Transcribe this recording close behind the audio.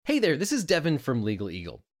Hey there, this is Devin from Legal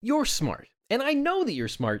Eagle. You're smart, and I know that you're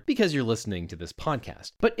smart because you're listening to this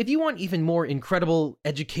podcast. But if you want even more incredible,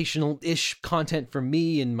 educational-ish content from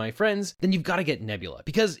me and my friends, then you've got to get Nebula.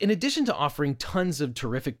 Because in addition to offering tons of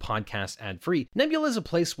terrific podcasts ad-free, Nebula is a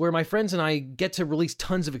place where my friends and I get to release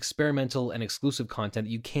tons of experimental and exclusive content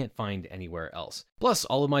that you can't find anywhere else. Plus,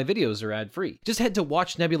 all of my videos are ad-free. Just head to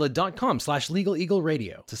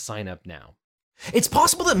watchnebula.com/legaleagleradio to sign up now. It's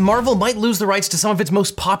possible that Marvel might lose the rights to some of its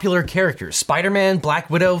most popular characters, Spider-Man, Black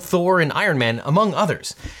Widow, Thor, and Iron Man, among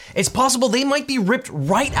others. It's possible they might be ripped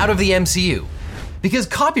right out of the MCU, because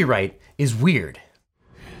copyright is weird.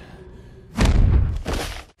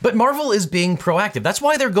 But Marvel is being proactive. That's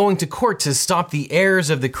why they're going to court to stop the heirs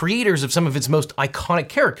of the creators of some of its most iconic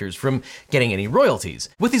characters from getting any royalties.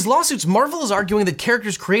 With these lawsuits, Marvel is arguing that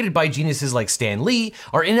characters created by geniuses like Stan Lee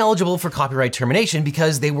are ineligible for copyright termination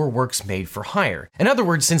because they were works made for hire. In other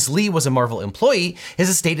words, since Lee was a Marvel employee, his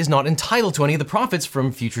estate is not entitled to any of the profits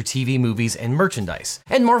from future TV, movies, and merchandise.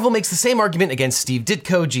 And Marvel makes the same argument against Steve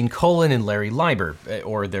Ditko, Gene Colan, and Larry Lieber,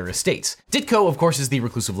 or their estates. Ditko, of course, is the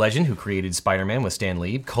reclusive legend who created Spider-Man with Stan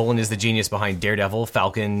Lee. Colan is the genius behind Daredevil,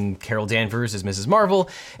 Falcon, Carol Danvers as Mrs. Marvel,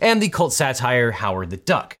 and the cult satire Howard the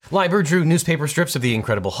Duck. Lieber drew newspaper strips of the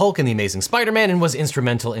Incredible Hulk and the Amazing Spider-Man and was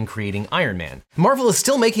instrumental in creating Iron Man. Marvel is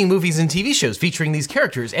still making movies and TV shows featuring these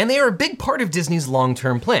characters, and they are a big part of Disney's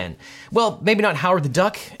long-term plan. Well, maybe not Howard the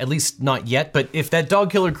Duck, at least not yet, but if that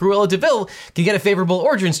dog killer Cruella de Vil can get a favorable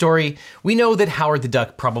origin story, we know that Howard the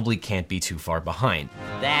Duck probably can't be too far behind.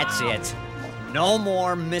 That's it. No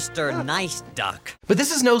more Mr. Nice Duck. But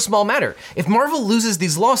this is no small matter. If Marvel loses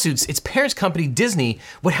these lawsuits, its parent company Disney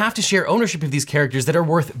would have to share ownership of these characters that are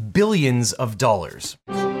worth billions of dollars.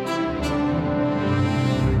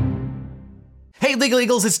 Hey Legal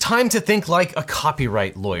Eagles, it's time to think like a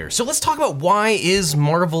copyright lawyer. So let's talk about why is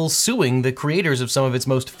Marvel suing the creators of some of its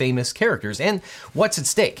most famous characters and what's at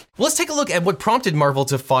stake. Well, let's take a look at what prompted Marvel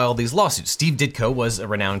to file these lawsuits. Steve Ditko was a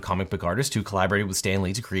renowned comic book artist who collaborated with Stan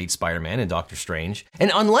Lee to create Spider-Man and Doctor Strange.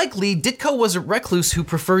 And unlike Lee, Ditko was a recluse who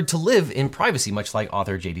preferred to live in privacy, much like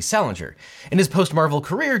author J.D. Salinger. In his post-Marvel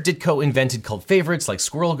career, Ditko invented cult favorites like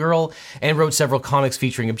Squirrel Girl and wrote several comics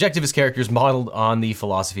featuring objectivist characters modeled on the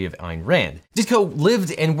philosophy of Ayn Rand. Ditko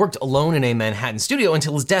lived and worked alone in a Manhattan studio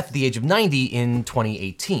until his death at the age of 90 in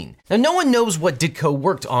 2018. Now, no one knows what Ditko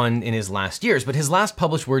worked on in his last years, but his last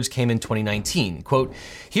published words came in 2019. Quote,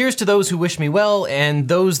 "Here's to those who wish me well, and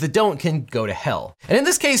those that don't can go to hell." And in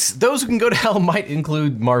this case, those who can go to hell might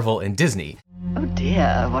include Marvel and Disney. Oh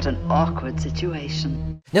dear, what an awkward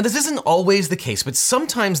situation. Now, this isn't always the case, but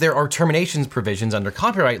sometimes there are terminations provisions under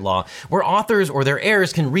copyright law where authors or their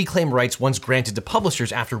heirs can reclaim rights once granted to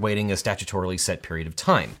publishers after waiting a statutorily set period of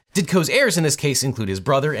time. Ditko's heirs in this case include his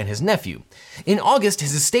brother and his nephew. In August,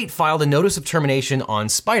 his estate filed a notice of termination on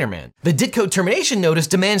Spider-Man. The Ditko termination notice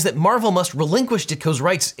demands that Marvel must relinquish Ditko's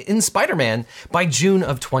rights in Spider-Man by June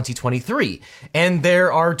of 2023. And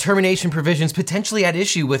there are termination provisions potentially at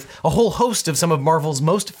issue with a whole host of some of Marvel's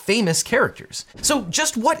most famous characters. So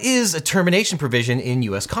just what is a termination provision in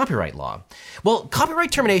US copyright law? Well,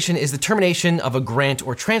 copyright termination is the termination of a grant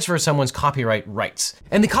or transfer of someone's copyright rights.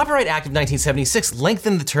 And the Copyright Act of 1976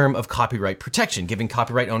 lengthened the term of copyright protection, giving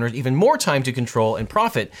copyright owners even more time to control and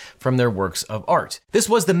profit from their works of art. This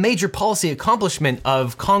was the major policy accomplishment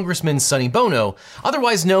of Congressman Sonny Bono,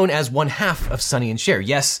 otherwise known as one half of Sonny and Cher.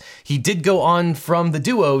 Yes, he did go on from the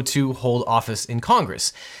duo to hold office in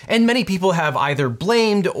Congress. And many people have either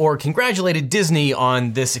blamed or congratulated Disney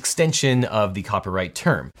on this extension of the copyright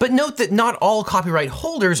term. But note that not all copyright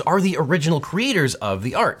holders are the original creators of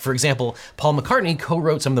the art. For example, Paul McCartney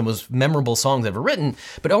co-wrote some of the most memorable songs ever written,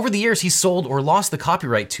 but over the years he sold or lost the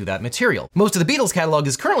copyright to that material. Most of the Beatles catalog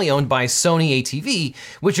is currently owned by Sony ATV,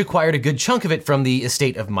 which acquired a good chunk of it from the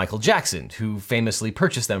estate of Michael Jackson, who famously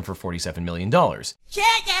purchased them for $47 million. Yeah,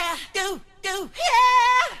 yeah.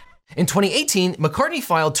 In 2018, McCartney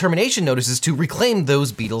filed termination notices to reclaim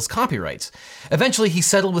those Beatles copyrights. Eventually, he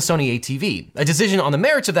settled with Sony ATV. A decision on the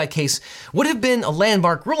merits of that case would have been a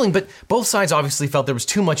landmark ruling, but both sides obviously felt there was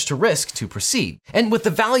too much to risk to proceed. And with the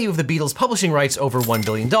value of the Beatles publishing rights over $1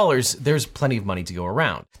 billion, there's plenty of money to go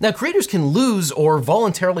around. Now, creators can lose or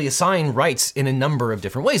voluntarily assign rights in a number of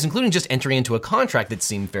different ways, including just entering into a contract that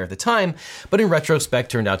seemed fair at the time, but in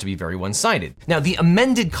retrospect turned out to be very one-sided. Now, the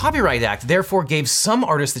amended Copyright Act therefore gave some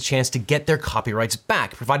artists the chance to get their copyrights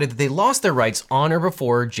back, provided that they lost their rights on or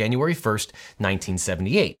before January 1st,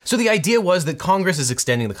 1978. So the idea was that Congress is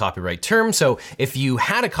extending the copyright term, so if you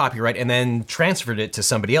had a copyright and then transferred it to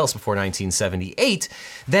somebody else before 1978,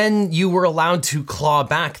 then you were allowed to claw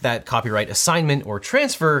back that copyright assignment or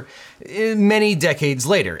transfer many decades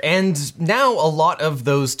later, and now a lot of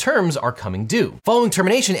those terms are coming due. Following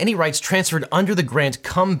termination, any rights transferred under the grant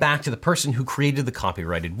come back to the person who created the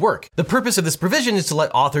copyrighted work. The purpose of this provision is to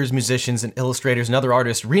let authors, musicians, and illustrators and other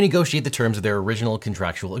artists renegotiate the terms of their original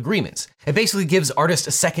contractual agreements. It basically gives artists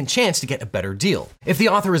a second chance to get a better deal. If the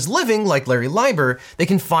author is living, like Larry Leiber, they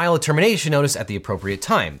can file a termination notice at the appropriate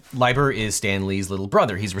time. Leiber is Stan Lee's little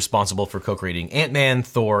brother. He's responsible for co-creating Ant-Man,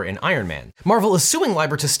 Thor, and Iron Man. Marvel is suing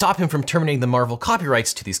Leiber to stop him from terminating the Marvel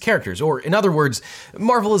copyrights to these characters, or in other words,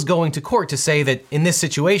 Marvel is going to court to say that in this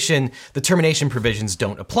situation, the termination provisions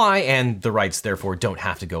don't apply and the rights therefore don't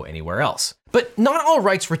have to go anywhere else. But not all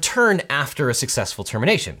rights return after a successful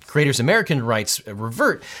termination. Creators' American rights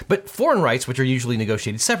revert, but foreign rights, which are usually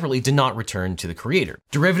negotiated separately, do not return to the creator.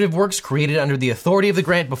 Derivative works created under the authority of the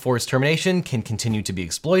grant before its termination can continue to be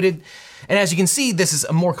exploited. And as you can see, this is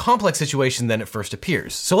a more complex situation than it first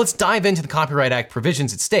appears. So let's dive into the Copyright Act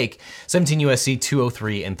provisions at stake, 17 U.S.C.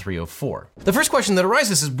 203 and 304. The first question that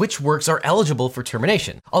arises is which works are eligible for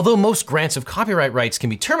termination. Although most grants of copyright rights can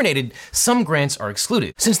be terminated, some grants are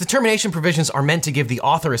excluded. Since the termination provisions are meant to give the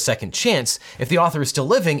author a second chance, if the author is still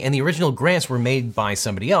living and the original grants were made by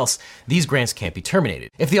somebody else, these grants can't be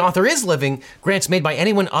terminated. If the author is living, grants made by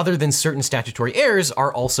anyone other than certain statutory heirs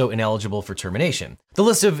are also ineligible for termination. The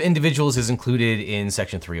list of individuals is included in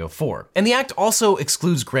Section 304. And the Act also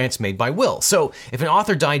excludes grants made by will. So if an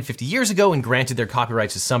author died 50 years ago and granted their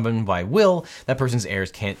copyrights to someone by will, that person's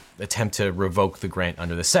heirs can't attempt to revoke the grant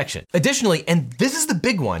under the section. Additionally, and this is the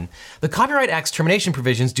big one, the Copyright Act's termination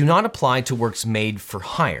provisions do not apply to works made for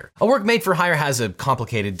hire. A work made for hire has a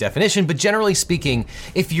complicated definition, but generally speaking,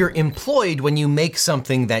 if you're employed when you make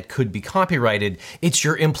something that could be copyrighted, it's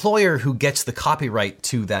your employer who gets the copyright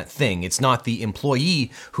to that thing. It's not the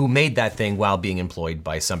employee who made that thing while being employed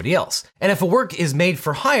by somebody else. And if a work is made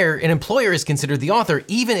for hire, an employer is considered the author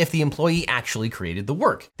even if the employee actually created the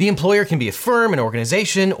work. The employer can be a firm, an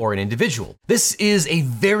organization, or an individual. This is a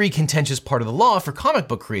very contentious part of the law for comic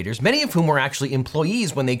book creators, many of whom were actually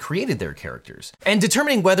employees when they created their characters. And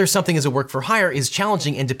determining whether something is a work for hire is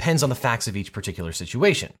challenging and depends on the facts of each particular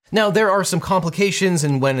situation. Now, there are some complications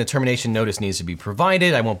in when a termination notice needs to be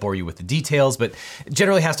provided. I won't bore you with the details, but it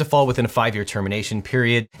generally has to fall within a 5-year termination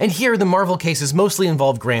period. And here, the Marvel cases mostly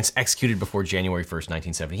involve grants executed before January 1st,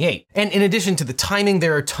 1978. And in addition to the timing,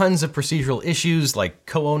 there are tons of procedural issues like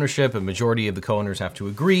co-ownership. A majority of the co-owners have to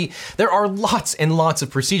agree. There are lots and lots of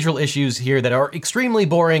procedural issues here that are extremely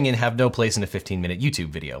boring and have no place in a 15-minute YouTube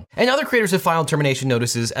video. And other creators have filed termination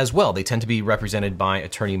notices as well. They tend to be represented by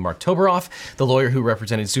attorney Mark Toberoff, the lawyer who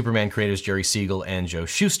represented Superman creators Jerry Siegel and Joe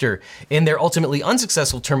Shuster, in their ultimately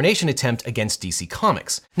unsuccessful termination attempt against DC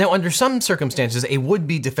Comics. Now, under some circumstances, a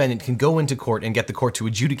would-be defendant can go into court and get the court to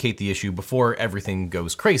adjudicate the issue before everything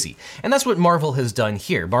goes crazy. And that's what Marvel has done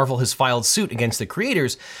here. Marvel has filed suit against the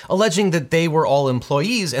creators, alleging that they were all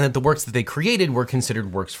employees and that the works that they created were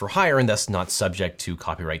considered works for hire and thus not subject to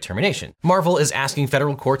copyright termination. Marvel is asking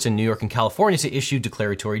federal courts in New York and California to issue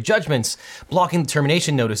declaratory judgments, blocking the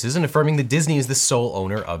termination notices and affirming that Disney is the sole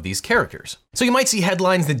owner of these characters. So you might see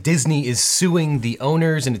headlines that Disney is suing the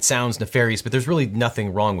owners, and it sounds nefarious, but there's really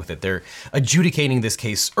nothing wrong with it. They're adjudicating this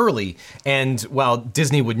case early, and while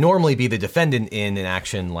Disney would normally be the defendant in an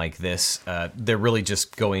action like this, they're really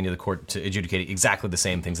just going to the court to adjudicate exactly the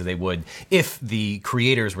same things that they would if the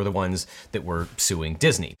creators were the ones that were suing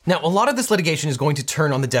Disney. Now, a lot of this litigation is going to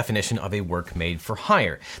turn on the definition of a work made for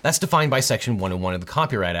hire. That's defined by Section 101 of the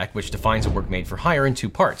Copyright Act, which defines a work made for hire in two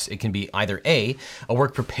parts. It can be either A, a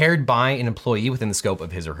work prepared by an employee within the scope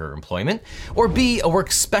of his or her employment, or B, a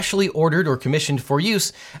work specially ordered or commissioned for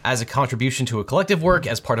use as a contribution to a collective work,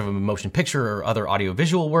 as part of a motion picture or other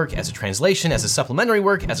audiovisual work, as a translation, as a supplementary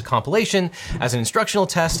work, as a compilation, as an instructional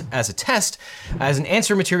test, as an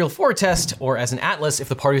answer material for a test, or as an atlas if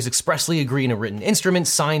the parties expressly agree in a written instrument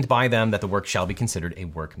signed by them that the work shall be considered a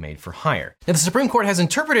work made for hire. Now, the Supreme Court has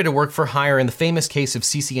interpreted a work for hire in the famous case of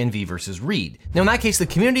CCNV versus Reed. Now, in that case, the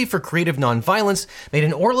Community for Creative Nonviolence made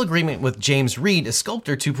an oral agreement with James Reed, a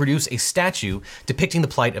sculptor, to produce a statue depicting the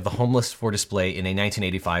plight of the homeless for display in a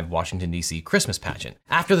 1985 Washington, D.C. Christmas pageant.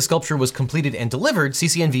 After the sculpture was completed and delivered,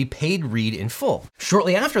 CCNV paid Reed in full.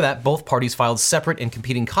 Shortly after that, both parties filed separate and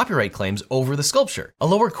competing copyright claims over the sculpture. A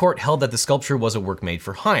lower court held that the sculpture was a work made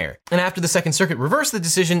for hire. And after the Second Circuit reversed the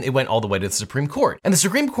decision, it went all the way to the Supreme Court. And the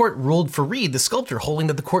Supreme Court ruled for Reed, the sculptor, holding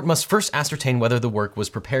that the court court must first ascertain whether the work was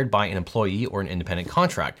prepared by an employee or an independent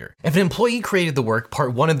contractor. If an employee created the work,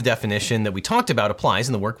 part 1 of the definition that we talked about applies,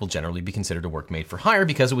 and the work will generally be considered a work made for hire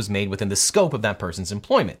because it was made within the scope of that person's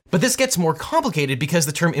employment. But this gets more complicated because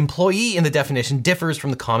the term employee in the definition differs from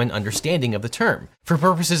the common understanding of the term. For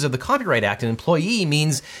purposes of the Copyright Act, an employee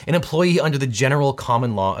means an employee under the general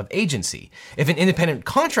common law of agency. If an independent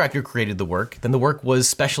contractor created the work, then the work was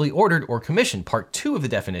specially ordered or commissioned. Part 2 of the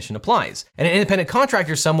definition applies. And an independent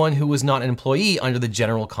contractor is someone who was not an employee under the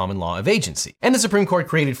general common law of agency. And the Supreme Court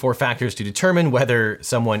created 4 factors to determine whether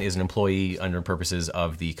someone is an employee under purposes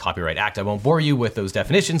of the Copyright Act. I won't bore you with those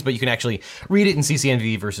definitions, but you can actually read it in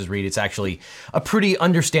CCNV versus Reed. It's actually a pretty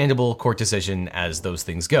understandable court decision as those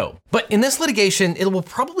things go. But in this litigation, it will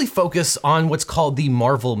probably focus on what's called the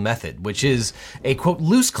Marvel method, which is a, quote,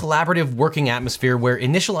 loose collaborative working atmosphere where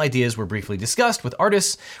initial ideas were briefly discussed with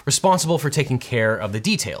artists responsible for taking care of the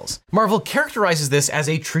details. Marvel characterizes this as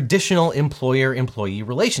a traditional employer-employee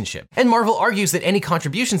relationship. And Marvel argues that any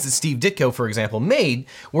contributions that Steve Ditko, for example, made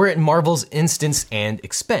were at Marvel's instance and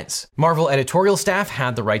expense. Marvel editorial staff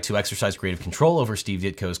had the right to exercise creative control over Steve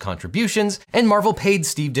Ditko's contributions, and Marvel paid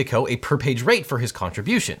Steve Ditko a per-page rate for his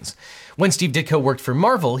contributions. When Steve Ditko worked for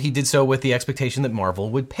Marvel, he did so with the expectation that Marvel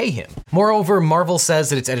would pay him. Moreover, Marvel says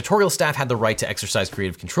that its editorial staff had the right to exercise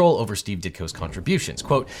creative control over Steve Ditko's contributions.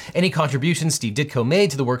 Quote, any contributions Steve Ditko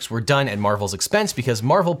made to the works were done at Marvel's expense because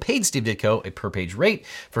Marvel paid Steve Ditko a per-page rate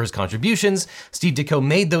for his contributions. Steve Ditko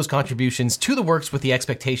made those contributions to the works with the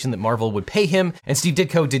expectation that Marvel would pay him, and Steve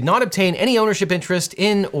Ditko did not obtain any ownership interest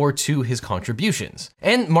in or to his contributions.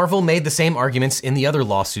 And Marvel made the same arguments in the other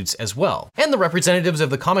lawsuits as well. And the representatives of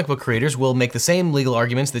the comic book creators will make the same legal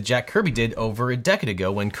arguments that Jack Kirby did over a decade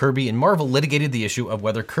ago when Kirby and Marvel litigated the issue of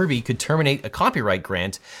whether Kirby could terminate a copyright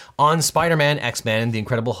grant on Spider-Man, X-Men, The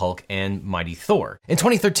Incredible Hulk, and Mighty Thor. In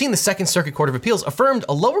 2013, the Second Circuit Court of Appeals affirmed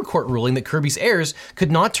a lower court ruling that Kirby's heirs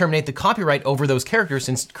could not terminate the copyright over those characters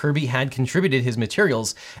since Kirby had contributed his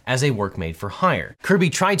materials as a work made for hire. Kirby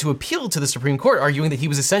tried to appeal to the Supreme Court, arguing that he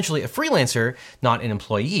was essentially a freelancer, not an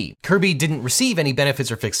employee. Kirby didn't receive any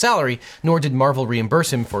benefits or fixed salary, nor did Marvel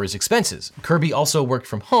reimburse him for his expenses. Kirby also worked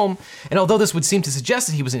from home, and although this would seem to suggest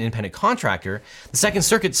that he was an independent contractor, the Second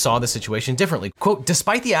Circuit saw the situation differently. Quote,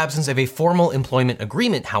 despite the absence of a formal employment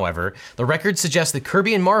agreement, however, the record suggests that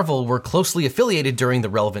Kirby and Marvel were closely affiliated during the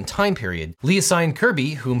relevant time period. Lee assigned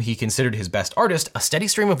Kirby, whom he considered his best artist, a steady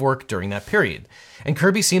stream of work during that period. And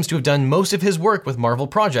Kirby seems to have done most of his work with Marvel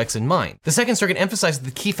projects in mind. The Second Circuit emphasized that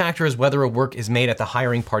the key factor is whether a work is made at the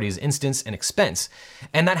hiring party's instance and expense,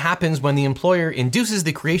 and that happens when the employer induces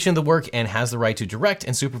the creation of the work and has the right to direct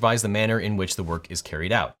and supervise the manner in which the work is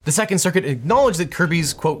carried out. The Second Circuit acknowledged that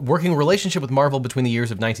Kirby's, quote, working relationship with Marvel between the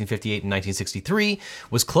years of 1958 and 1963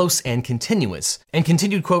 was close and continuous, and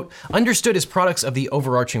continued, quote, understood as products of the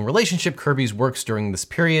overarching relationship, Kirby's works during this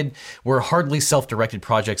period were hardly self-directed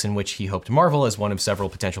projects in which he hoped Marvel, as one of several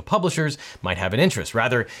potential publishers, might have an interest.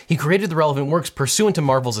 Rather, he created the relevant works pursuant to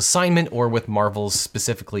Marvel's assignment or with Marvel's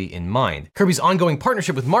specifically in mind. Kirby's ongoing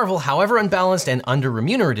partnership with Marvel, however unbalanced and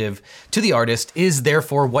under-remunerative to the artist, is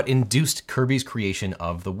therefore what induced Kirby's creation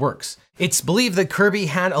of the works. It's believed that Kirby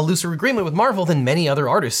had a looser agreement with Marvel than many other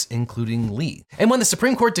artists, including Lee. And when the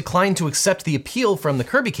Supreme Court declined to accept the appeal from the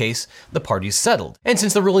Kirby case, the parties settled. And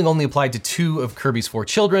since the ruling only applied to 2 of Kirby's 4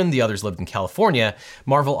 children, the others lived in California,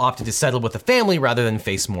 Marvel opted to settle with the family rather than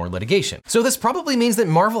face more litigation. So this probably means that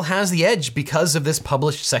Marvel has the edge because of this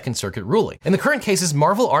published Second Circuit ruling. In the current cases,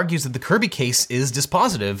 Marvel argues that the Kirby case is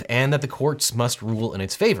dispositive and that the courts must rule in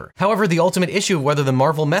its favor. However, the ultimate issue of whether the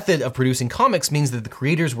Marvel method of producing comics means that the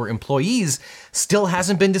creators were employees still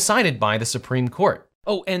hasn't been decided by the Supreme Court.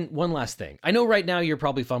 Oh, and one last thing. I know right now you're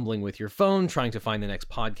probably fumbling with your phone trying to find the next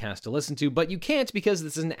podcast to listen to, but you can't because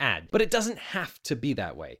this is an ad. But it doesn't have to be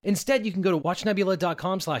that way. Instead, you can go to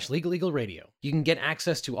watchnebula.com/legaleagleradio. You can get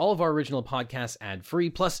access to all of our original podcasts ad-free,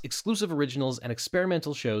 plus exclusive originals and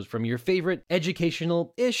experimental shows from your favorite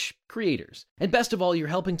educational-ish creators. And best of all, you're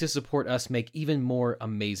helping to support us make even more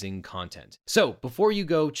amazing content. So before you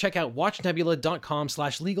go, check out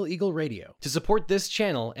watchnebula.com/legaleagleradio to support this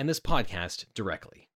channel and this podcast directly.